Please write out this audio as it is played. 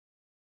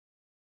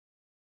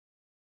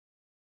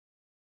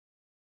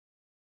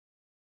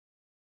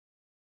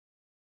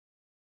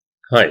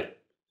Hi,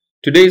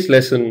 today's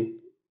lesson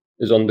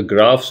is on the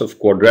graphs of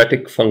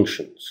quadratic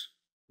functions.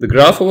 The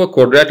graph of a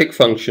quadratic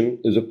function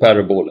is a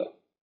parabola.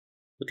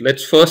 But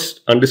let's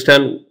first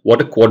understand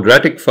what a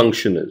quadratic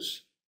function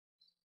is.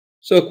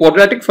 So a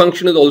quadratic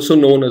function is also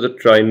known as a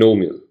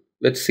trinomial.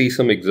 Let's see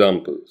some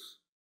examples.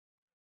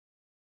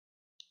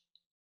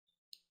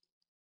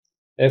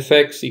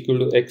 fx equal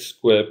to x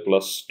square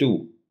plus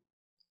 2,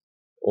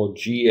 or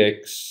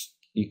gx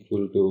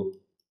equal to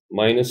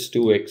minus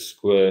 2x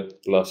square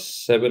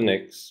plus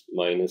 7x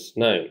minus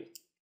 9,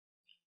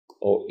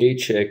 or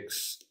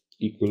hx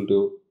equal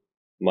to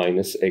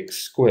minus x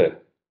square.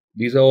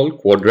 These are all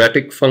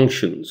quadratic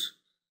functions.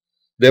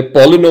 They're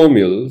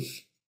polynomials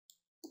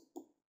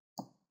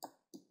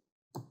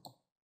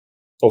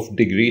of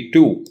degree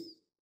 2.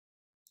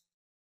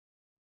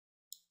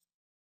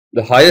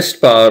 The highest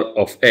power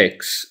of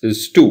x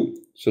is 2,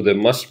 so there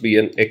must be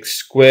an x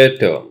square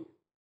term.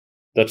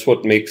 That's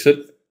what makes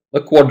it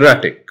a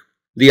quadratic.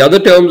 The other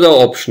terms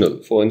are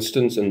optional. For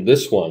instance, in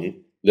this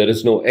one, there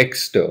is no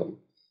x term.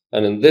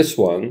 And in this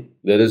one,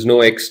 there is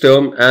no x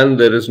term and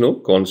there is no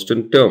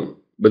constant term.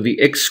 But the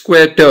x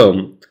square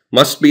term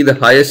must be the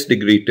highest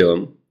degree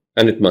term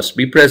and it must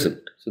be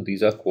present. So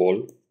these are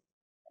called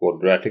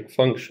quadratic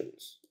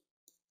functions.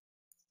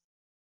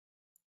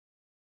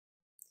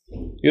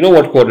 You know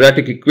what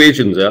quadratic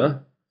equations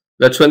are?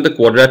 That's when the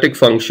quadratic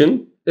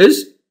function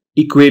is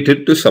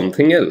equated to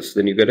something else.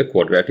 Then you get a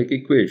quadratic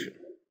equation.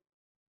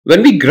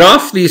 When we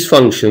graph these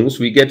functions,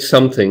 we get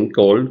something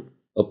called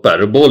a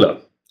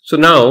parabola. So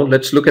now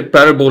let's look at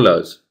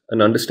parabolas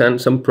and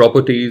understand some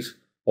properties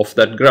of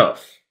that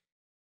graph.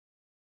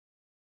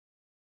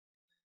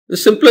 The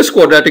simplest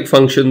quadratic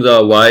functions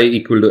are y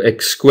equal to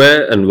x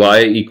square and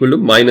y equal to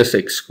minus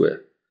x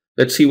square.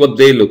 Let's see what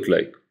they look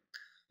like.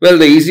 Well,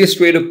 the easiest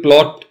way to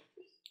plot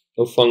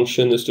a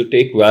function is to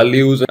take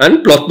values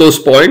and plot those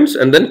points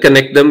and then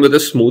connect them with a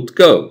smooth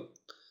curve.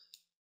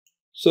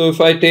 So if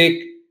I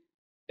take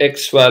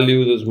x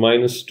values as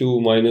minus 2,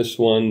 minus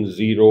 1,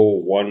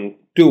 0, 1,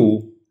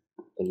 2,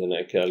 and then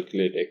I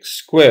calculate x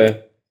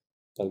square,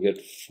 I'll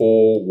get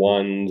 4,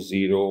 1,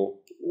 0,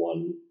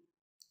 1,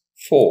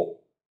 4.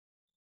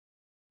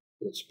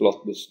 Let's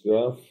plot this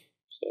graph.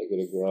 So I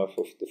get a graph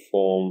of the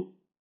form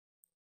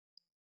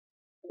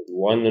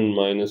 1 and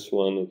minus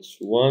 1, it's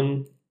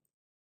 1,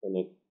 and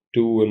at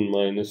 2 and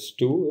minus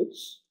 2,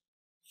 it's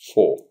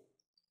 4. So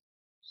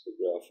the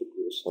graph would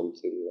go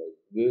something like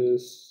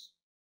this.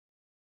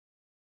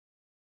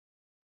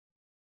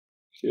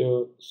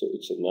 Here, so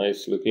it's a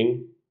nice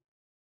looking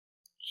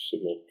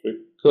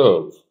symmetric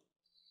curve.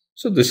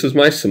 So this is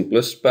my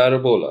simplest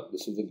parabola.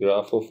 This is the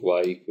graph of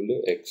y equal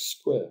to x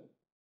square.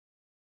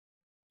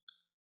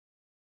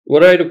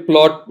 Were I to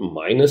plot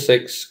minus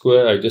x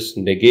square, I just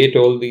negate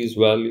all these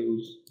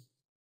values.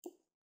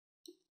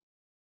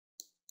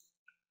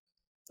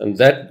 And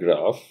that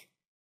graph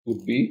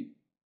would be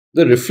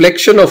the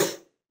reflection of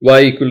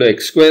y equal to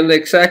x square in the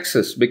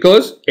x-axis,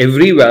 because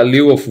every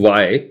value of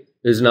y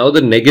is now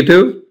the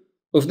negative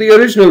of the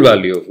original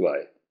value of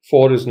y.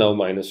 4 is now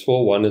minus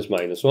 4, 1 is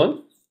minus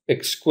 1,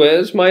 x square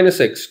is minus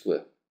x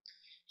square.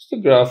 So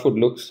the graph would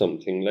look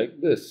something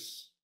like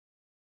this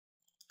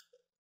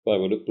if I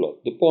were to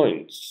plot the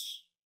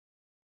points.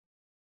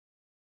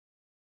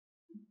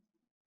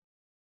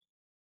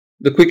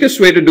 The quickest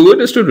way to do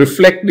it is to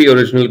reflect the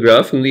original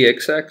graph in the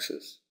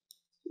x-axis.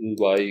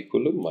 Y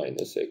equal to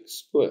minus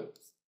x square.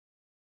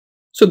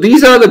 So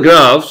these are the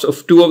graphs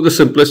of two of the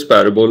simplest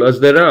parabolas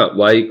there are,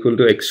 y equal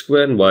to x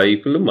square and y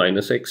equal to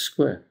minus x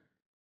square.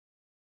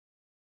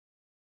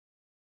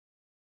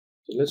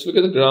 So let's look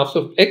at the graphs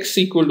of x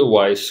equal to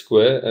y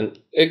square and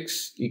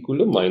x equal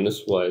to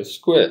minus y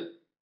square.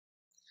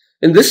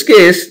 In this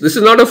case, this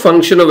is not a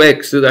function of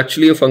x, it's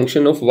actually a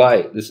function of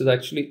y. This is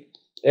actually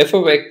f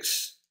of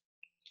x,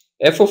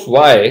 f of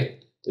y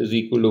is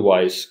equal to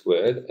y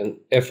squared and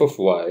f of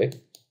y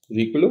is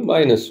equal to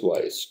minus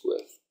y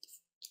squared.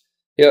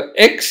 Here,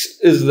 x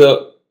is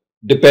the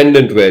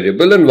dependent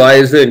variable and y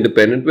is the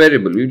independent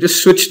variable. You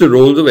just switch the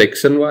roles of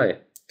x and y.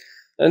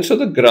 And so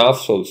the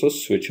graphs also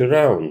switch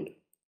around.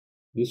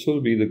 This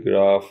will be the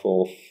graph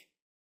of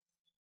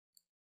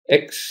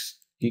x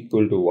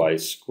equal to y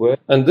square.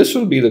 And this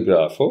will be the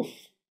graph of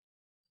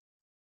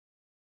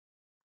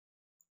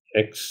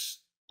x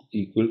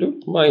equal to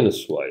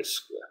minus y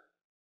square.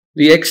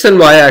 The x and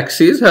y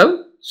axes have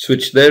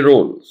switched their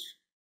roles.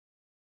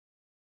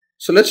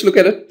 So let's look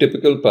at a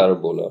typical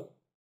parabola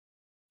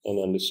and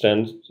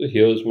understand. So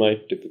here's my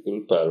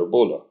typical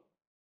parabola.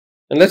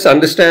 And let's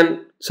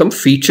understand some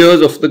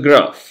features of the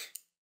graph.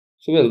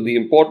 So well, the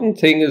important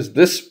thing is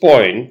this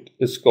point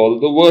is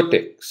called the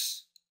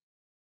vertex.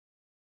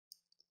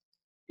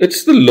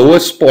 It's the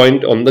lowest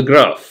point on the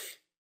graph.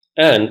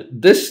 And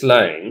this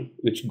line,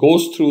 which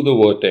goes through the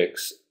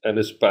vertex and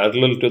is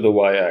parallel to the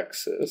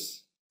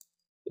y-axis,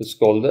 is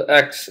called the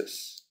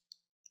axis.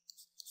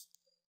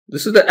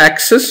 This is the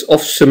axis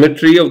of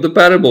symmetry of the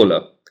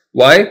parabola.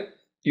 Why?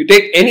 You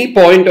take any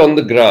point on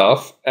the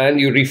graph and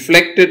you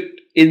reflect it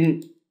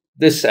in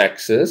this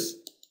axis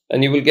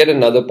and you will get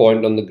another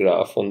point on the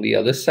graph on the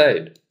other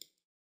side.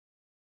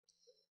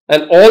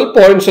 And all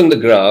points on the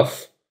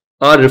graph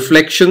are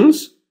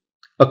reflections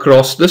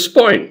across this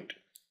point.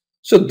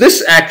 So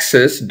this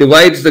axis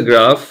divides the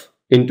graph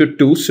into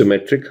two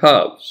symmetric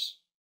halves.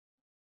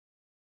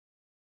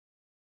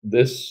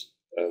 This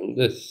and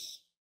this.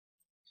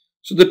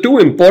 So the two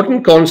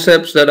important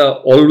concepts that are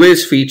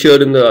always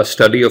featured in the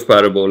study of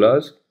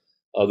parabolas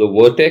are the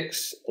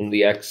vertex and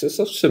the axis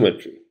of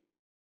symmetry.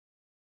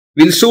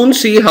 We'll soon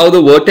see how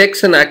the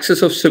vertex and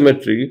axis of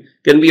symmetry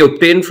can be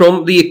obtained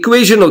from the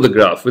equation of the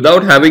graph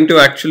without having to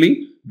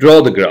actually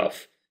draw the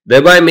graph,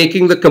 thereby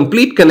making the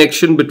complete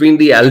connection between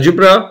the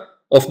algebra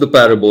of the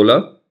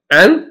parabola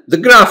and the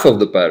graph of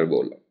the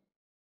parabola.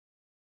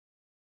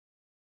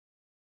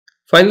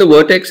 Find the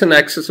vertex and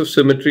axis of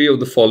symmetry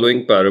of the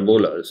following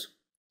parabolas.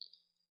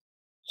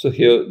 So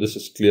here this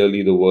is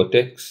clearly the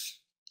vertex,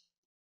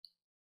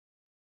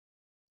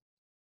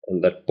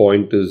 and that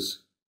point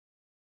is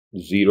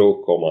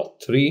 0,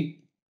 3.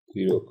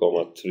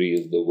 0, 3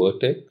 is the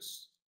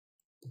vertex.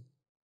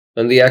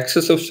 And the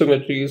axis of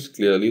symmetry is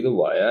clearly the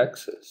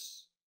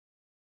y-axis.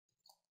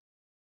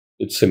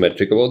 It's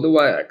symmetric about the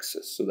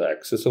y-axis. So the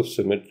axis of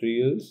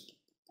symmetry is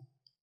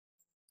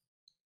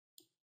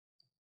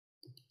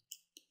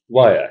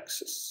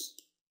y-axis.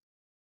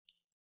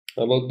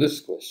 How about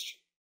this question?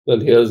 Well,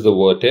 here's the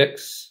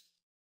vertex.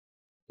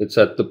 It's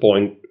at the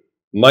point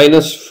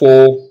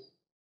 -4,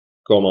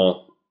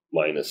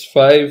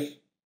 -5.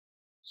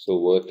 So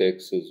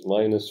vertex is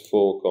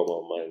 -4,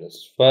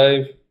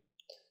 -5,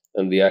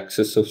 and the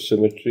axis of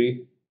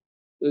symmetry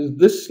is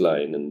this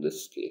line in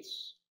this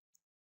case.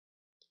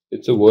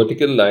 It's a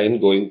vertical line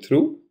going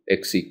through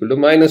x equal to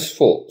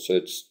 -4. So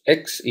it's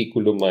x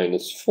equal to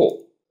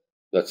 -4.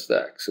 That's the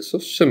axis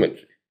of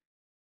symmetry.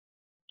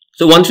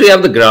 So once we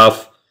have the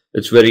graph,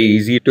 it's very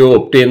easy to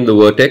obtain the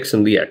vertex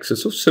and the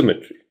axis of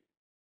symmetry.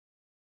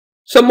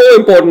 Some more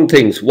important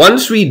things.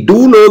 Once we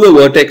do know the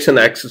vertex and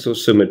axis of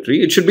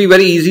symmetry, it should be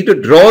very easy to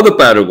draw the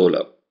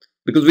parabola,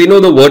 because we know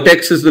the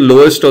vertex is the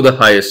lowest or the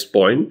highest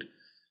point,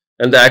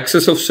 and the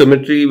axis of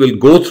symmetry will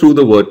go through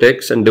the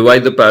vertex and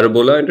divide the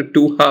parabola into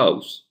two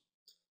halves.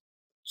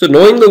 So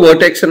knowing the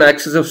vertex and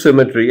axis of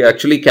symmetry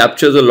actually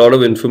captures a lot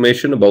of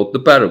information about the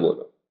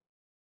parabola.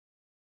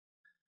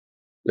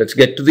 Let's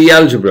get to the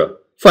algebra.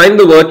 Find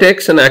the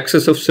vertex and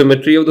axis of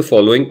symmetry of the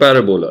following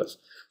parabolas.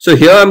 So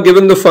here I'm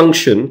given the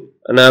function,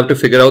 and I have to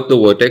figure out the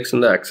vertex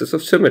and the axis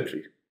of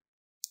symmetry.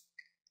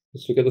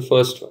 Let's look at the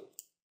first one.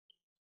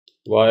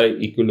 Y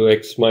equal to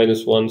x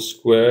minus 1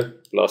 square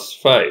plus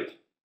 5.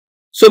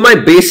 So my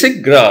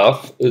basic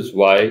graph is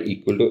y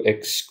equal to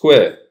x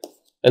square.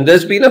 And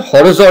there's been a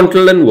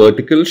horizontal and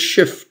vertical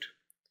shift.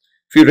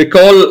 If you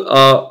recall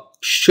our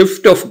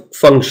shift of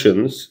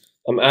functions,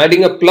 I'm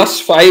adding a plus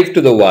 5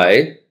 to the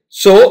y.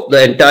 So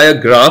the entire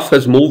graph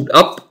has moved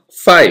up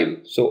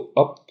 5. So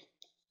up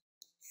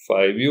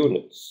 5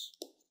 units.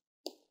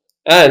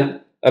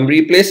 And I'm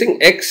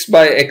replacing x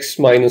by x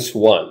minus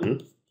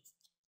 1.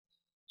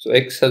 So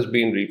x has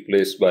been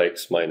replaced by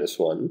x minus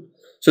 1.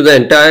 So the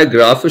entire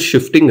graph is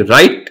shifting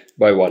right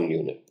by 1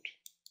 unit.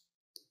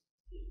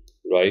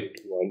 Right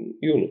 1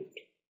 unit.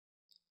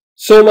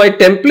 So my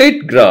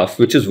template graph,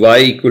 which is y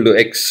equal to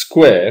x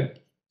square,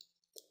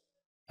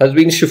 has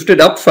been shifted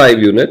up 5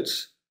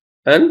 units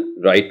and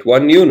right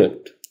 1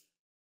 unit.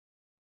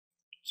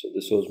 So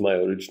this was my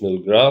original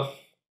graph.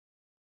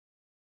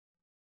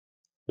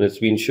 And it's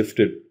been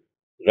shifted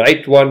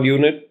right 1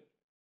 unit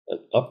and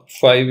up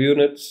 5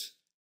 units.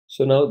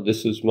 So now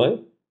this is my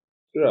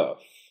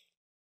graph.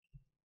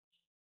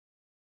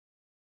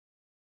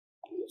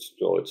 Let's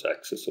draw its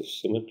axis of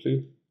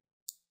symmetry.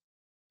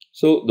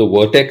 So the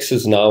vertex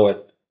is now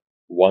at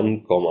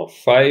 1,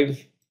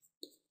 5,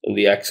 and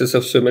the axis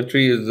of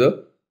symmetry is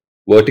the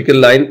vertical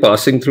line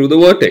passing through the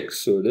vertex.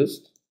 So it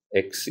is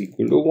x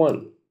equal to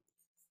 1.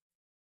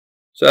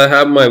 So I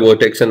have my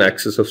vertex and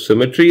axis of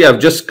symmetry. I've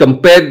just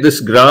compared this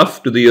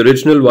graph to the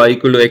original y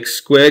equal to x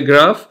square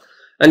graph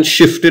and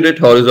shifted it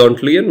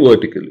horizontally and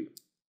vertically.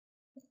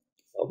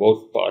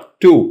 About part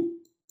 2.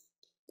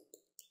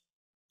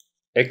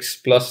 X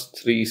plus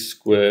 3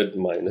 squared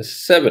minus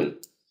 7.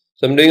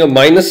 So I'm doing a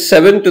minus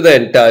 7 to the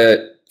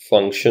entire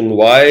function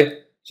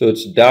y. So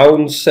it's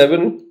down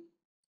 7.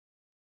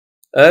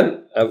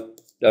 And I've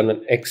done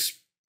an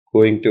x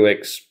going to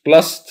x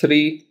plus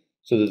 3.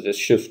 So there's a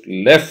shift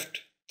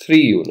left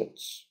 3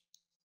 units.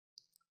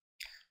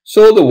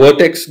 So the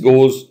vertex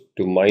goes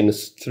to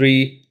minus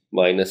 3,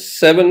 minus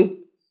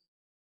 7,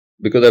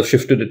 because I've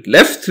shifted it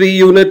left 3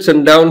 units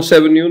and down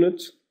 7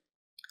 units.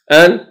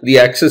 And the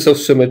axis of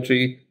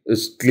symmetry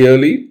is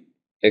clearly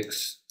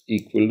x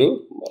equal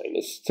to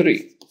minus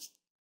 3.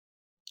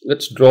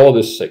 Let's draw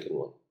this second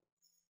one.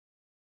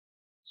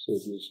 So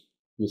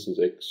this is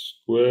x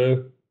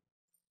square,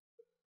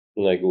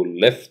 and I go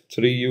left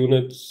 3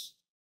 units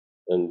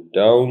and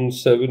down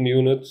 7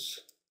 units.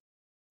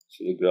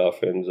 So the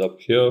graph ends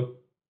up here.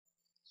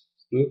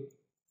 The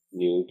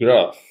new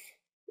graph.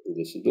 And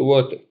this is the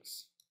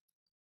vertex.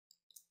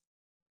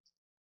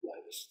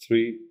 Minus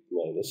 3,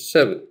 minus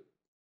 7.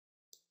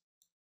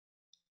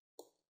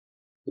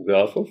 the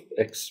graph of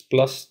x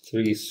plus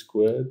 3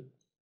 squared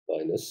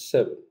minus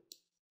 7.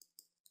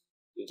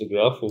 Is the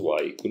graph of y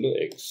equal to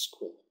x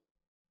squared.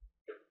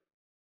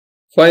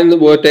 Find the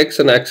vertex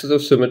and axis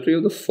of symmetry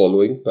of the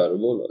following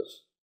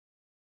parabolas.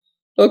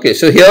 Okay,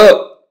 so here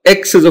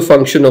x is a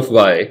function of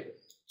y.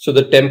 So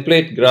the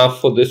template graph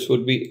for this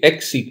would be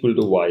x equal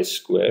to y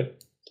square.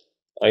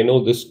 I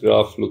know this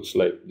graph looks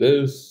like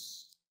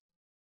this.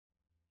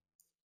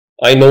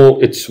 I know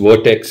its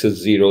vertex is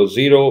 0,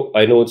 0.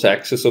 I know its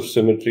axis of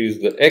symmetry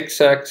is the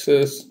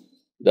x-axis.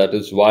 That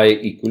is y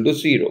equal to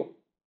 0.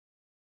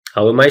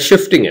 How am I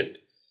shifting it?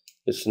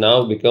 It's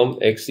now become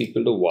x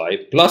equal to y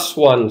plus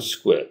 1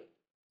 square.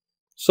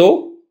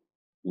 So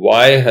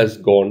y has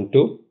gone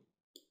to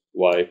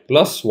y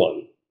plus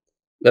 1.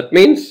 That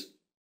means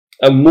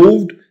I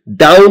moved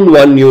down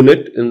 1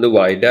 unit in the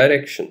y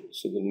direction.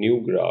 So the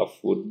new graph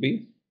would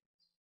be,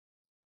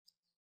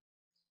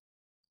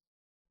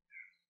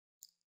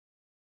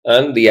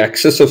 and the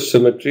axis of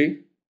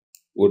symmetry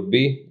would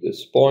be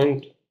this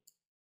point.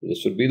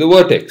 This would be the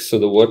vertex. So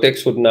the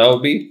vertex would now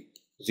be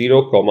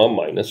 0,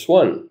 minus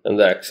 1. And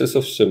the axis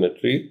of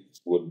symmetry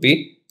would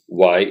be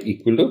y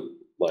equal to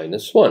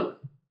minus 1.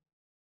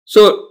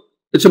 So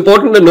it's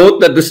important to note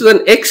that this is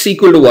an x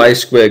equal to y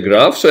square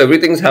graph. So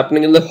everything is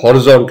happening in the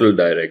horizontal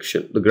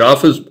direction. The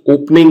graph is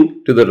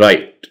opening to the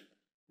right.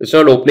 It's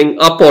not opening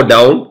up or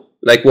down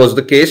like was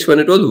the case when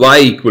it was y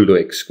equal to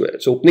x squared.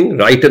 It's opening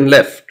right and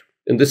left.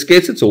 In this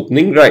case, it's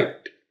opening right.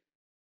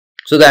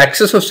 So the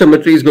axis of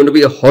symmetry is going to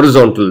be a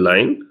horizontal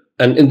line.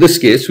 And in this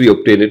case, we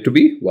obtain it to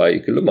be y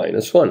equal to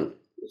minus 1.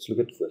 Let's look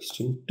at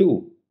question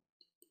 2.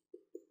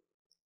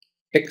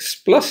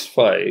 X plus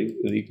 5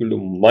 is equal to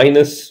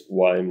minus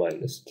y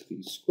minus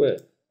 3 square.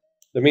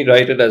 Let me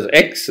write it as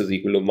x is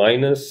equal to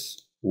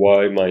minus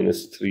y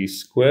minus 3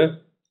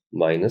 square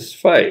minus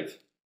 5.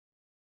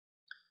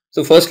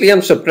 So firstly,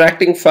 I'm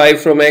subtracting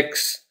 5 from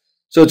x.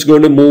 So it's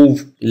going to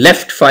move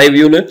left 5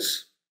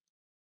 units.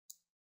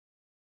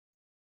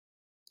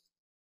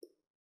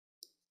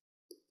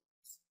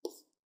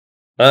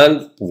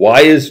 And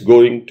y is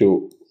going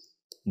to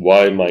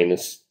y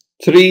minus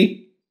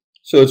 3.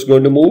 So it's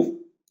going to move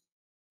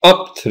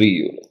up 3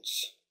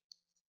 units.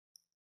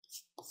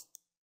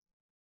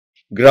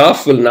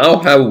 Graph will now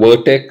have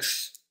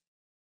vertex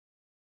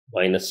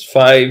minus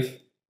 5,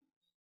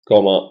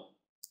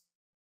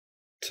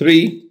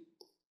 3,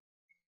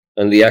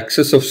 and the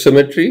axis of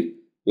symmetry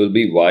will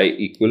be y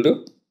equal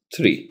to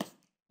 3.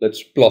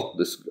 Let's plot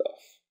this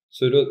graph.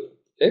 So it will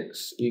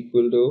x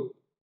equal to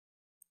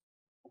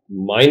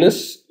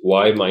minus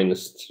y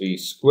minus 3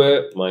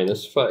 square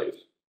minus 5.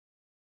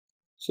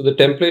 So the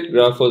template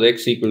graph was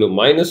x equal to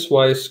minus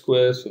y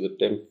square. So the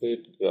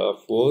template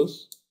graph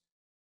was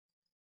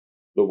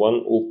the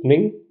one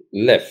opening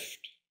left.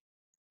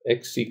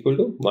 X equal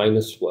to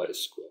minus y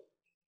square.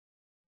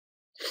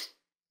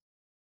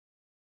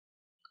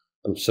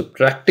 I'm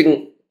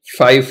subtracting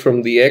 5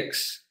 from the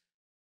x.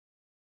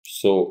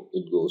 So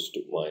it goes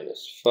to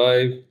minus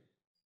 5.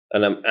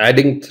 And I'm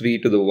adding 3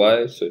 to the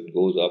y. So it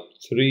goes up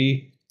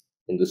 3.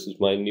 And this is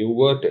my new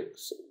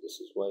vertex. This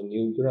is my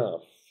new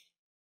graph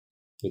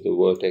with a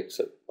vertex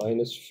at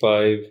minus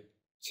 5,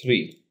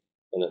 3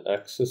 and an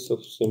axis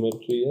of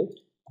symmetry at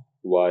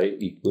y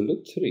equal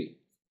to 3.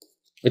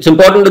 It's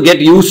important to get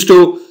used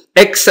to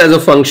x as a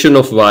function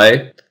of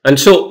y, and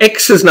so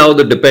x is now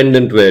the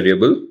dependent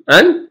variable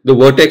and the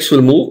vertex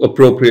will move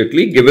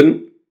appropriately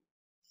given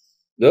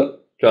the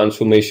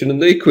transformation in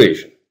the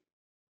equation.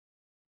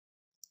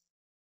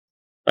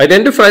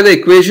 Identify the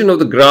equation of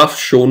the graph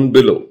shown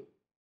below.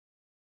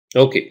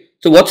 Okay,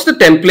 so what's the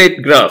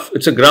template graph?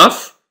 It's a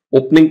graph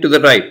opening to the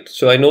right.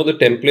 So I know the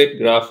template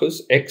graph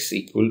is x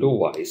equal to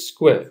y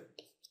square.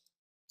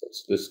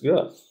 That's this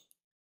graph.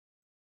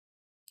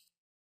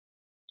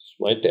 It's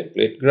my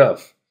template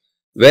graph.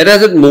 Where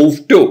has it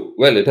moved to?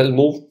 Well, it has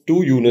moved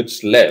 2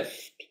 units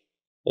left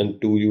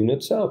and 2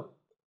 units up.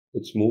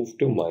 It's moved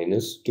to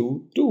minus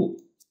 2, 2.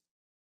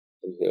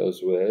 And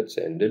here's where it's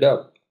ended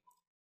up.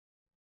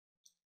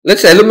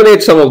 Let's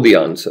eliminate some of the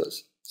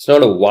answers. It's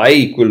not a y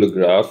equal to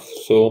graph,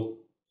 so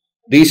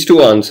these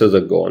 2 answers are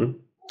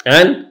gone.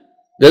 And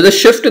there's a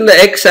shift in the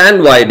x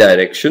and y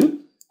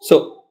direction.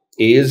 So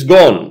A is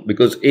gone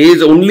because A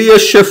is only a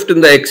shift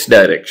in the x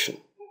direction.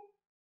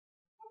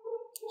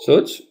 So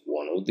it's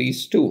one of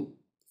these 2.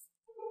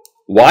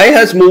 Y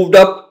has moved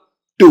up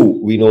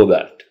 2. We know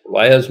that.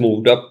 Y has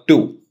moved up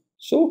 2.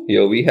 So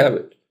here we have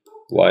it.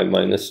 Y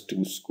minus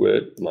 2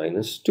 squared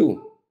minus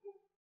 2.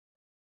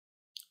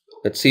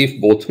 Let's see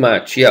if both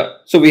match. Yeah.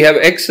 So we have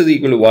x is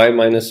equal to y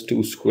minus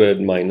 2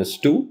 squared minus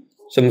 2.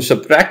 So I'm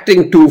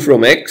subtracting 2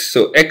 from x.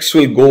 So x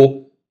will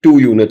go 2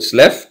 units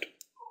left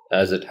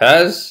as it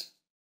has.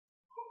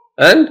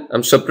 And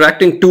I'm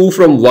subtracting 2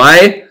 from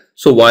y.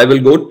 So y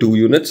will go 2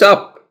 units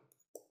up.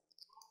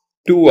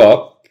 2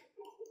 up,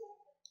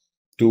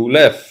 2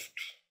 left.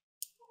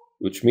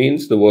 Which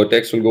means the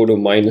vertex will go to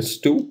minus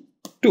 2,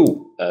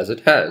 2 as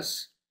it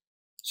has.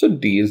 So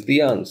D is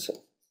the answer.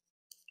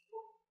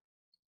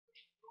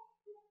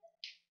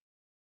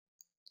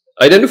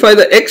 Identify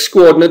the x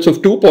coordinates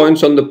of 2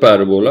 points on the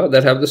parabola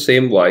that have the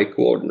same y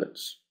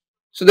coordinates.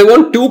 So they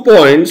want 2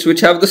 points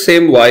which have the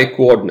same y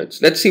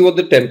coordinates. Let's see what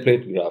the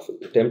template graph is.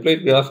 The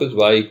template graph is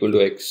y equal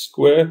to x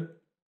square.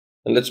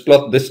 And let's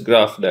plot this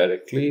graph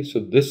directly. So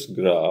this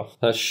graph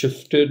has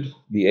shifted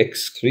the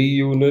x3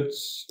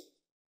 units,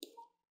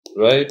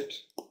 right,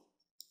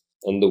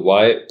 and the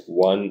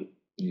y1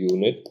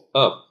 unit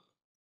up.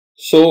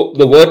 So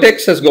the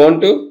vertex has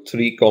gone to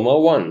 3,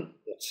 1.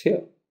 That's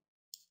here.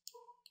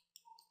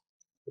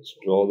 Let's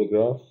draw the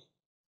graph.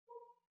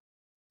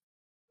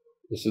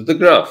 This is the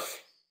graph.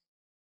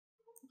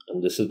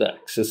 And this is the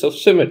axis of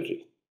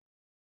symmetry.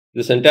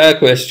 This entire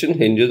question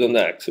hinges on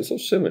the axis of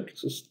symmetry.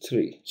 This is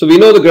 3. So we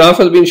know the graph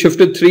has been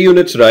shifted 3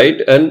 units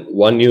right and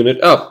 1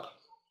 unit up.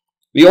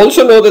 We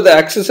also know that the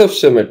axis of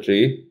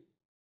symmetry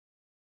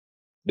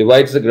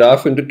divides the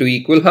graph into 2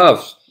 equal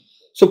halves.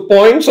 So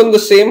points on the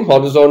same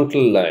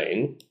horizontal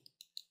line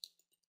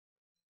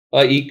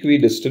are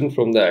equidistant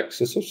from the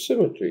axis of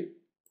symmetry.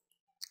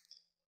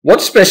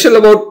 What's special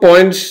about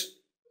points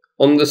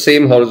on the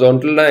same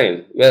horizontal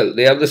line? Well,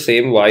 they have the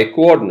same y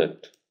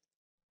coordinate.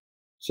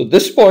 So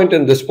this point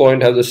and this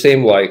point have the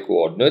same y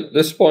coordinate.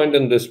 This point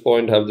and this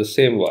point have the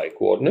same y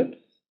coordinate.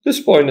 This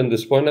point and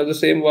this point have the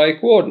same y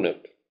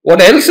coordinate.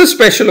 What else is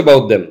special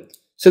about them?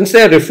 Since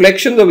they are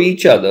reflections of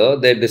each other,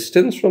 their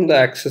distance from the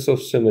axis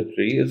of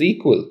symmetry is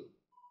equal.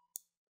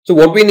 So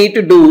what we need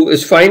to do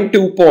is find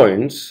 2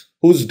 points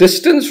whose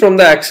distance from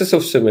the axis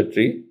of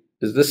symmetry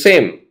is the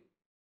same.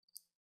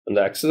 And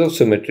the axis of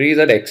symmetry is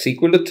at x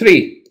equal to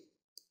 3.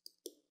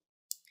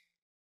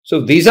 So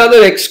these are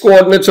the x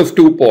coordinates of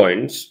 2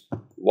 points,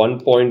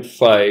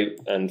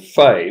 1.5 and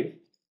 5.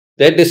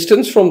 Their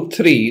distance from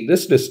 3,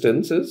 this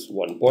distance is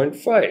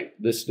 1.5.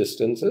 This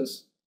distance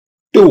is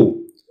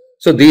 2.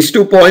 So these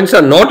 2 points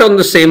are not on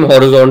the same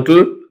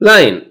horizontal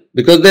line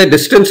because their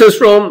distances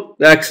from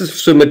the axis of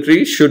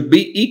symmetry should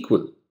be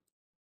equal.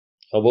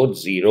 How about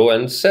 0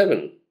 and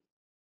 7?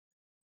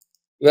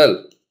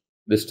 Well,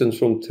 distance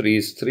from 3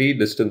 is 3,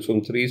 distance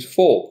from 3 is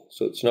 4.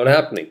 So it's not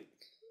happening.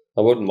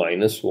 How about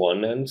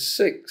 -1 and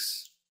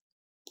 6?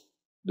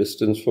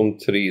 Distance from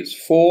 3 is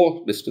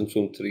 4, distance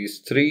from 3 is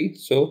 3,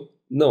 so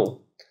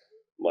no.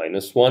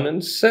 -1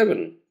 and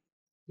 7.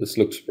 This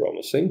looks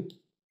promising.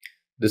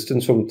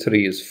 Distance from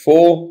 3 is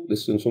 4,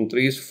 distance from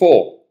 3 is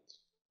 4.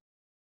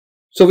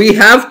 So we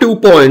have 2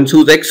 points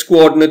whose x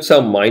coordinates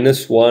are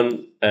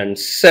 -1 and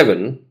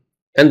 7,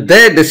 and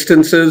their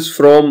distances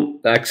from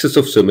the axis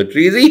of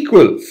symmetry is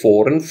equal,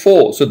 4 and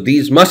 4. So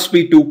these must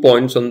be 2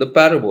 points on the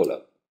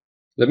parabola.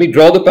 Let me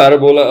draw the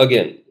parabola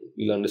again.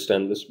 You'll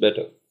understand this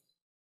better.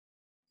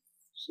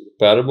 So the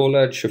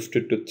parabola had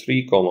shifted to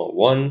 3,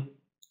 1.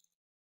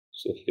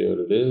 So here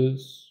it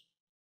is.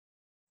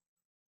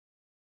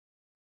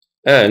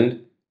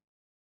 And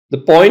the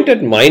point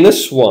at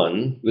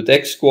 -1 with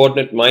x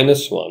coordinate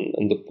 -1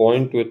 and the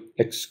point with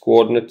x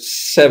coordinate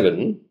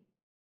 7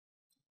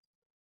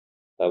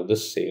 have the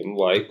same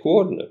y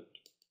coordinate.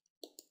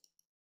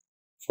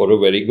 For a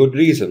very good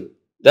reason.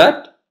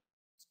 That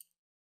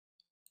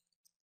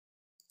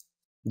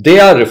they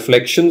are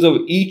reflections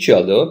of each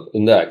other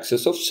in the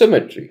axis of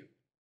symmetry.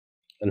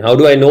 And how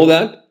do I know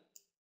that?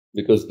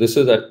 Because this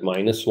is at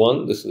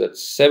 -1, this is at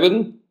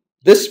 7,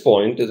 this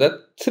point is at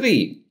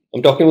 3.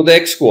 I'm talking about the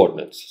x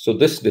coordinates. So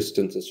this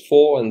distance is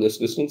 4 and this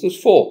distance is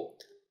 4.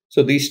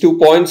 So these 2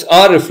 points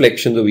are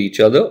reflections of each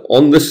other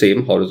on the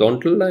same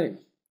horizontal line.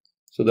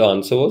 So the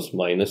answer was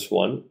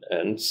 -1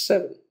 and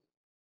 7.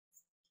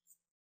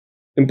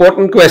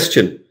 Important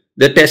question.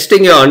 They're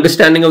testing your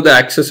understanding of the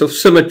axis of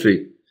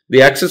symmetry.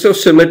 The axis of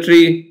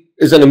symmetry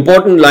is an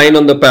important line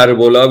on the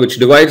parabola which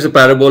divides the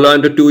parabola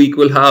into 2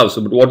 equal halves.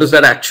 But what does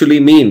that actually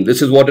mean?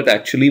 This is what it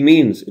actually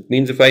means. It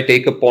means if I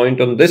take a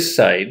point on this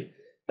side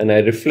and I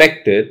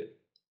reflect it,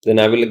 then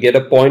I will get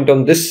a point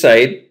on this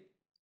side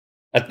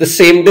at the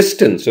same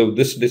distance. So if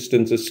this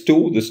distance is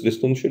 2, this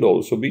distance should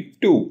also be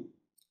 2.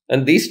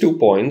 And these 2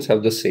 points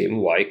have the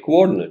same y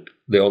coordinate.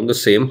 They're on the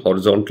same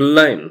horizontal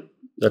line.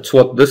 That's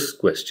what this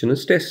question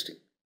is testing.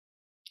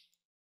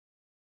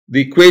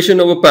 The equation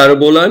of a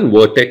parabola in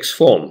vertex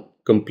form,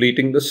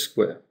 completing the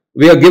square.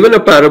 We are given a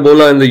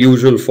parabola in the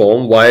usual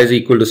form, y is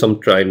equal to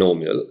some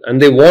trinomial, and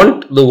they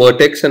want the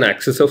vertex and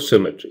axis of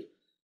symmetry.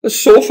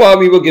 So far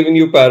we were giving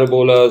you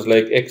parabolas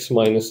like x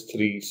minus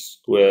 3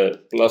 square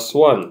plus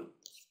 1.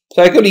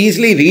 So I could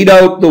easily read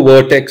out the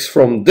vertex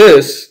from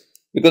this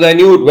because I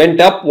knew it went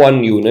up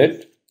 1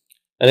 unit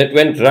and it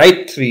went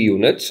right 3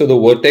 units. So the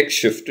vertex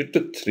shifted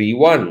to 3,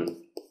 1.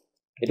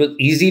 It was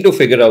easy to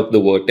figure out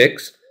the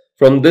vertex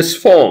from this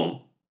form.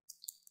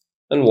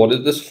 And what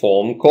is this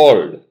form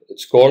called?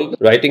 It's called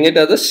writing it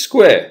as a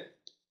square.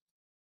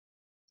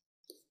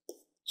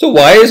 So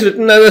y is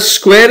written as a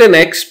square in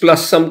x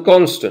plus some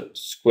constant.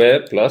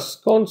 Square plus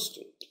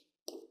constant.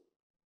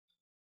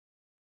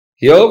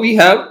 Here we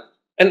have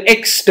an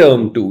x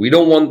term too. We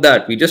don't want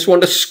that. We just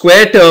want a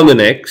square term in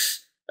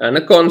x and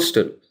a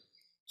constant.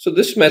 So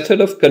this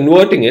method of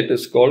converting it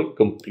is called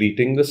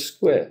completing the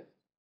square.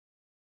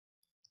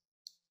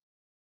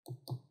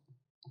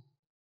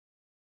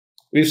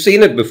 We've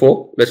seen it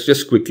before. Let's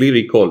just quickly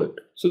recall it.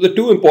 So the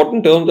two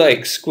important terms are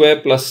x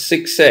square plus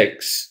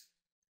 6x.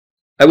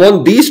 I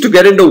want these to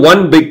get into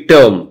one big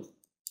term.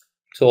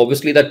 So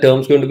obviously that term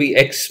is going to be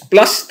x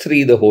plus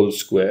 3 the whole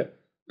square.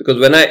 Because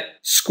when I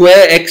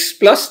square x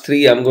plus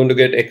 3, I'm going to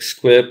get x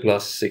square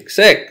plus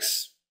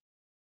 6x.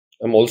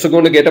 I'm also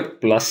going to get a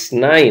plus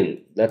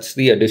 9. That's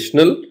the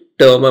additional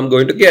term I'm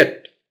going to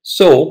get.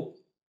 So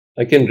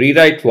I can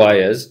rewrite y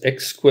as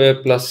x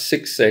square plus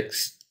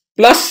 6x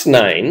plus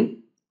 9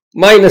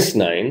 minus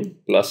 9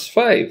 plus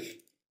 5.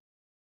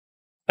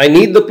 I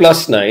need the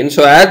plus 9,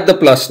 so I add the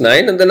plus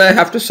 9 and then I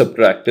have to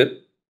subtract it.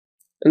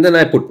 And then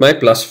I put my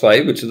plus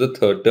 5, which is the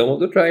third term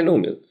of the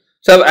trinomial.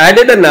 So I've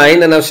added a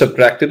 9 and I've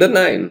subtracted a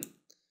 9.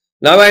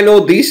 Now I know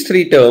these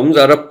three terms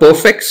are a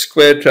perfect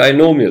square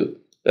trinomial.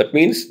 That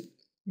means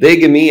they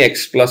give me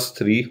x plus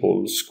 3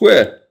 whole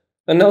square.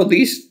 And now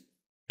these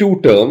two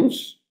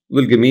terms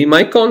will give me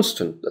my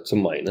constant. That's a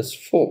minus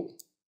 4.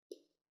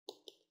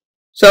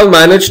 So I've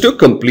managed to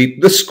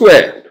complete the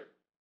square.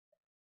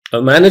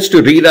 I've managed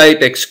to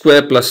rewrite x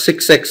square plus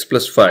 6x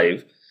plus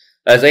 5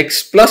 as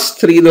x plus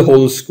 3 the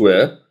whole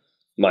square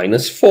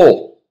minus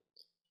 4.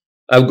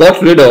 I've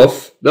got rid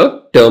of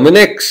the term in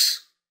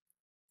x.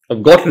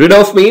 I've got rid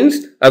of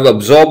means I've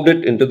absorbed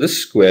it into the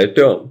square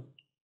term.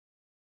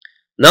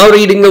 Now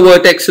reading the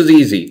vertex is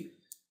easy.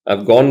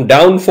 I've gone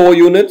down 4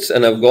 units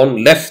and I've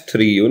gone left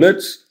 3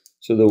 units.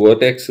 So the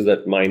vertex is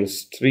at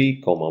minus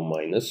 3,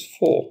 minus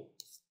 4.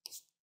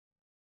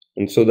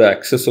 And so the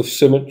axis of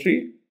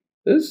symmetry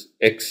is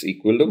x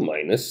equal to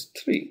minus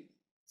 3.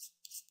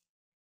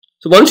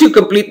 So once you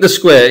complete the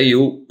square,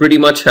 you pretty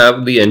much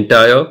have the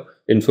entire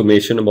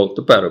information about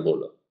the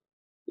parabola.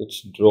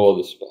 Let's draw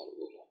this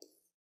parabola.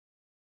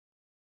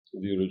 So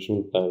the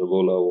original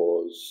parabola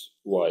was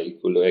y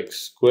equal to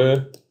x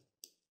square.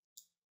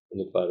 And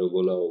the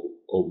parabola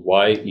of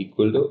y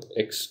equal to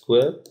x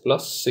square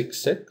plus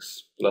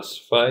 6x plus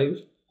 5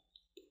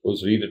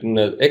 was rewritten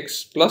as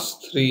x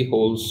plus 3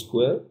 whole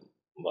square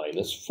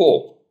minus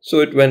 4. So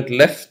it went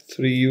left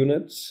 3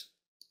 units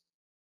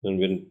and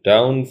went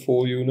down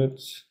 4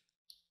 units.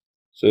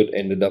 So it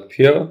ended up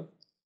here.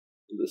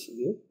 This is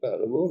your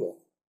parabola.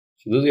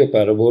 So this is your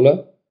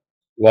parabola.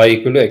 Y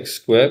equal to x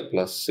square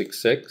plus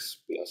 6x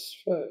plus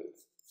 5.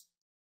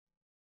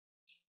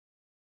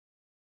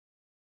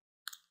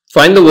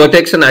 Find the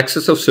vertex and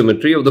axis of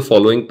symmetry of the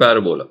following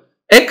parabola.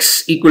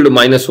 X equal to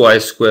minus y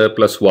square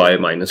plus y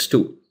minus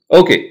 2.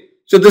 Okay,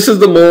 so this is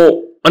the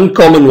more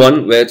uncommon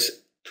one where it's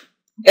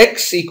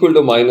x equal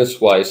to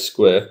minus y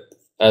square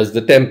as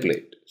the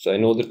template. So I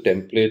know the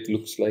template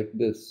looks like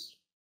this.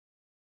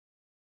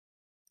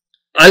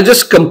 I'll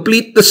just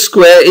complete the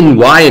square in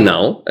y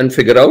now and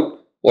figure out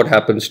what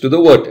happens to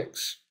the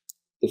vertex.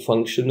 The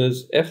function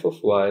is f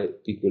of y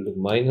equal to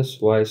minus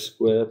y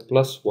square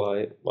plus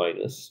y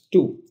minus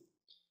 2.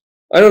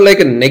 I don't like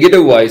a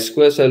negative y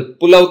square, so I'll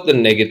pull out the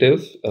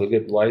negative. I'll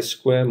get y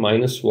square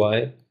minus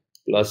y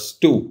plus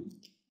 2.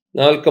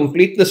 Now I'll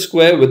complete the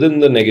square within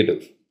the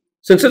negative.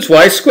 Since it's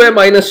y square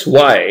minus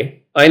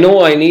y, I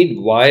know I need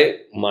y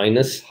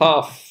minus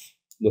half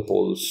the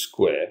whole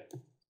square,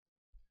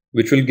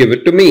 which will give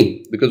it to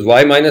me, because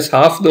y minus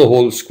half the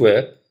whole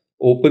square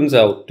opens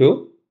out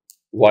to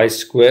y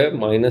square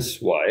minus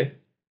y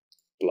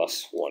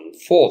plus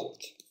 1/4.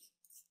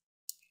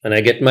 And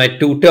I get my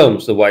two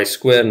terms, the y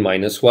square and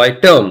minus y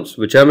terms,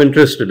 which I'm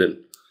interested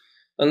in.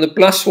 And the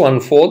plus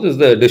 1/4 is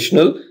the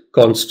additional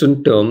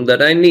constant term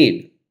that I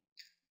need.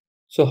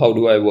 So how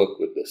do I work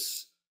with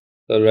this?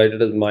 So I'll write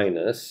it as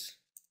minus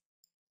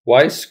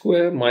y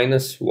square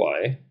minus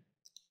y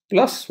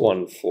plus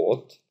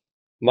 1/4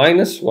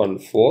 minus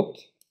 1/4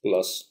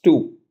 plus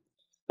 2.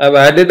 I've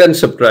added and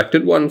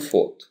subtracted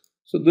 1/4.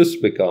 So this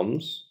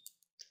becomes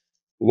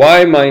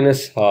y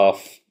minus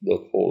half the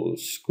whole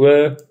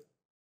square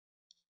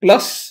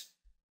plus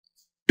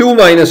 2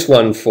 minus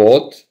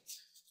 1/4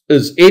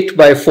 is 8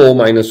 by 4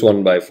 minus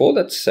 1 by 4.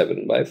 That's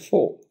 7 by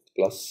 4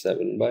 plus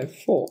 7 by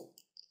 4.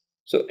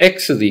 So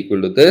x is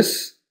equal to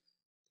this.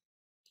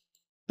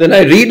 Then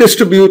I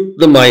redistribute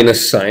the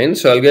minus sign.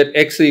 So I'll get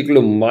x equal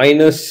to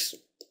minus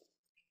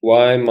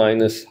y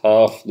minus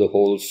half the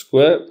whole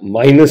square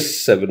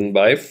minus 7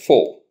 by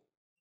 4.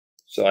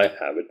 So I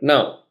have it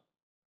now.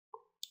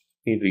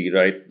 We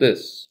rewrite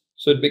this.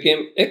 So it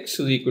became x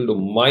is equal to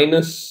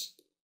minus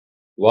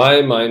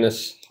y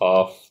minus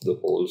half the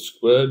whole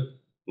squared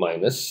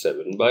minus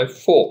 7 by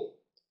 4.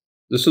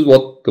 This is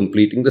what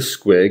completing the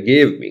square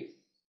gave me.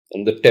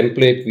 And the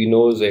template we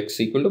know is x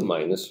equal to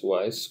minus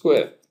y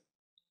square.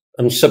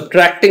 I'm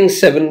subtracting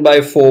 7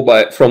 by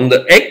 4 from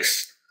the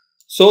x.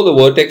 So the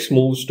vertex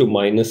moves to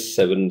minus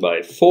 7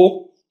 by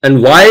 4.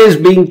 And y is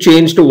being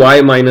changed to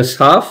y minus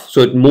half.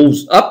 So it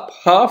moves up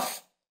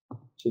half.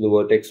 So the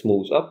vertex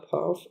moves up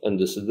half. And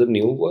this is the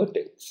new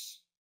vertex.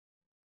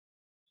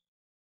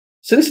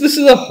 Since this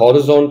is a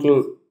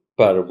horizontal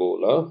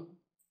parabola,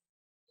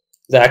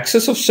 the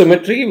axis of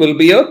symmetry will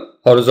be a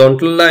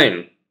horizontal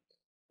line.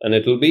 And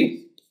it will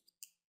be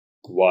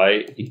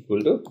y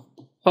equal to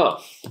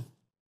half.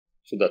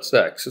 So that's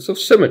the axis of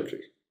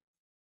symmetry.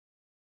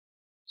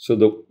 So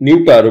the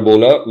new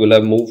parabola will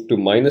have moved to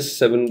minus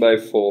 7 by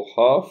 4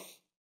 half.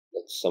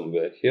 That's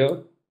somewhere here.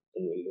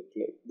 And will look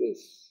like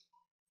this.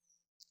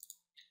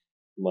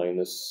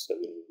 Minus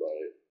 7 by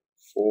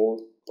 4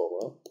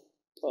 comma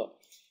half.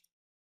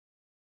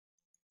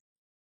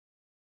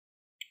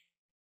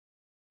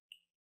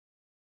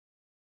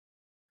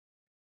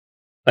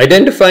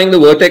 Identifying the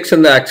vertex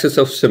and the axis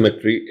of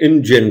symmetry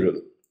in general.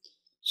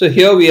 So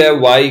here we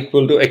have y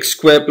equal to x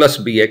square plus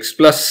bx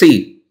plus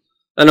c.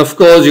 And of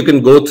course, you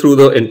can go through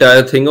the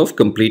entire thing of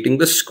completing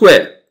the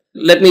square.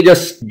 Let me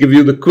just give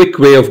you the quick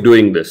way of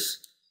doing this.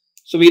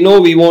 So we know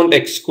we want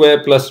x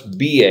square plus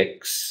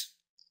bx.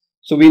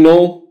 So we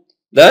know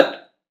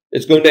that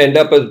it's going to end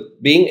up as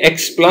being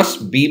x plus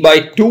b by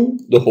 2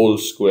 the whole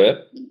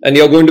square. And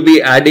you're going to be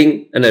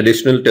adding an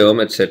additional term,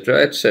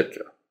 etc.,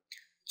 etc.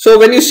 So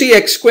when you see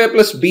x square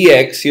plus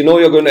bx, you know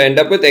you're going to end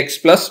up with x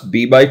plus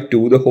b by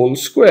 2 the whole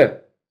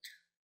square.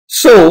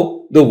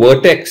 So the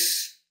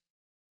vertex,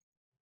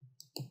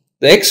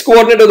 the x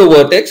coordinate of the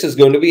vertex is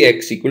going to be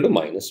x equal to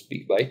minus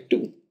b by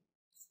 2.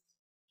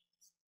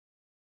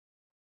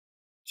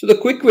 So the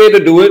quick way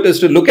to do it is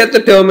to look at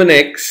the term in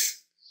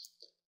x,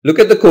 look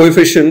at the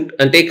coefficient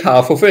and take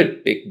half of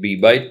it, take b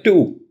by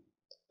 2.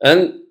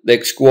 And the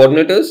x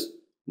coordinate is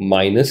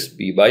minus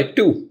b by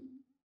 2.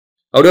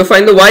 How do I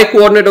find the y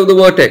coordinate of the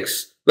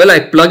vertex? Well, I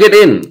plug it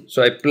in.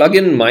 So I plug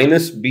in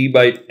minus b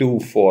by 2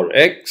 for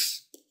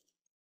x,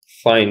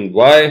 find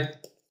y,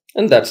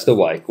 and that's the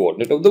y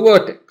coordinate of the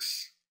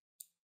vertex.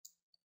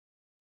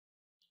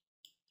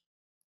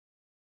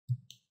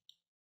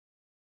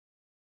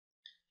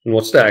 And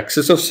what's the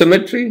axis of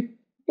symmetry?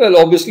 Well,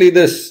 obviously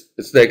this.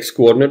 It's the x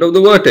coordinate of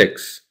the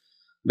vertex.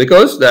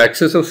 Because the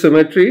axis of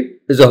symmetry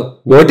is a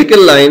vertical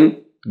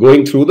line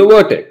going through the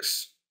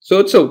vertex. So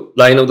it's a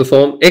line of the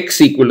form x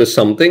equal to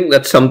something.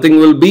 That something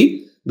will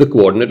be the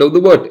coordinate of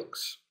the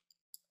vertex.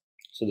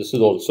 So this is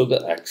also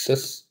the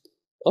axis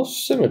of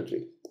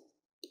symmetry.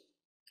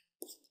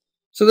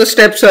 So the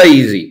steps are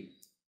easy.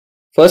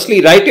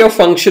 Firstly, write your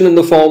function in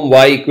the form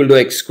y equal to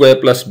x square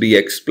plus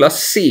bx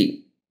plus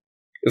c.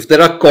 If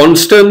there are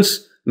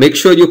constants, make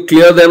sure you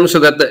clear them so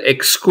that the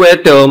x square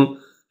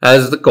term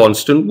has the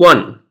constant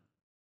 1.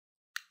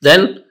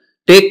 Then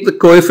take the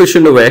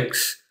coefficient of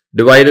x,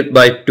 divide it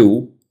by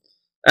 2,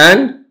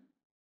 and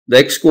the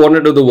x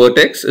coordinate of the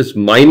vertex is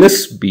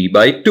minus b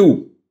by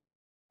 2.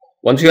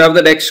 Once you have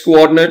that x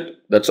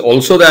coordinate, that's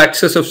also the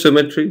axis of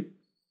symmetry.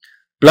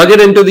 Plug it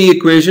into the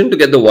equation to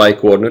get the y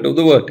coordinate of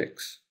the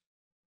vertex.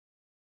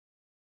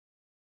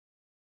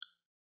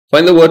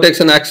 Find the vertex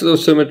and axis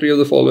of symmetry of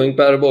the following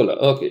parabola.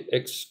 Okay,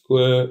 x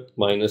square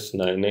minus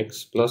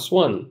 9x plus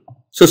 1.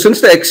 So since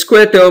the x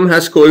square term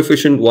has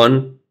coefficient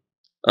 1,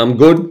 I'm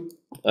good.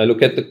 I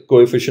look at the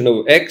coefficient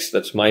of x,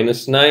 that's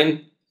minus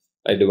 9.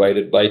 I divide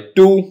it by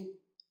 2.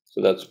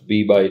 So that's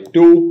b by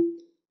 2.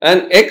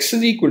 And x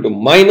is equal to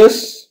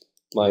minus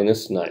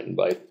 9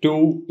 by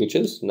 2, which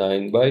is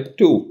 9 by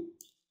 2.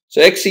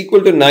 So x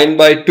equal to 9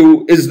 by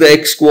 2 is the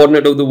x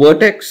coordinate of the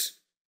vertex.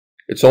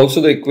 It's also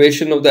the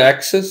equation of the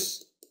axis.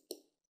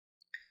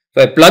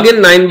 If I plug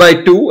in 9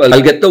 by 2,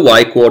 I'll get the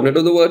y coordinate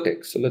of the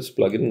vertex. So let's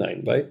plug in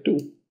 9 by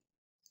 2.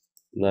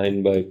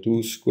 9 by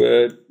 2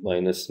 squared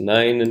minus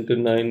 9 into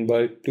 9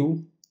 by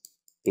 2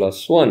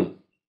 plus 1.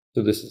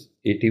 So this is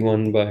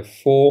 81 by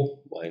 4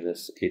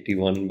 minus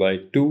 81 by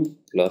 2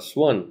 plus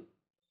 1.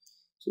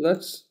 So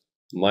that's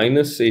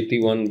minus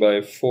 81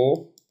 by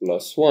 4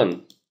 plus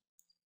 1.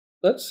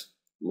 That's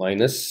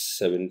minus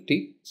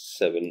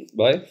 77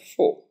 by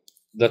 4.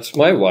 That's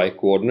my y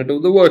coordinate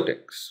of the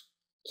vertex.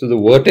 So the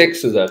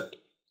vertex is at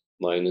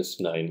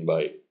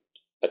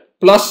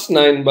plus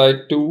 9 by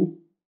 2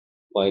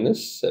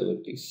 minus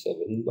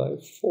 77 by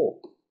 4.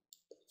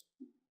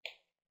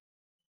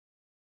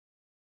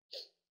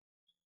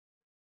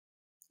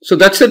 So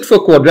that's it for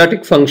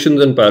quadratic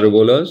functions and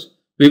parabolas.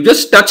 We've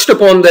just touched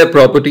upon their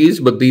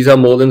properties, but these are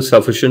more than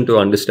sufficient to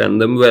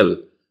understand them well.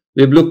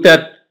 We've looked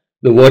at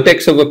the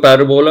vertex of a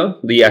parabola,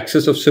 the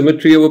axis of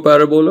symmetry of a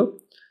parabola,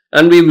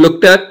 and we've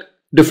looked at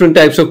different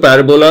types of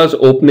parabolas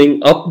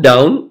opening up,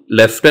 down,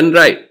 left and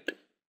right.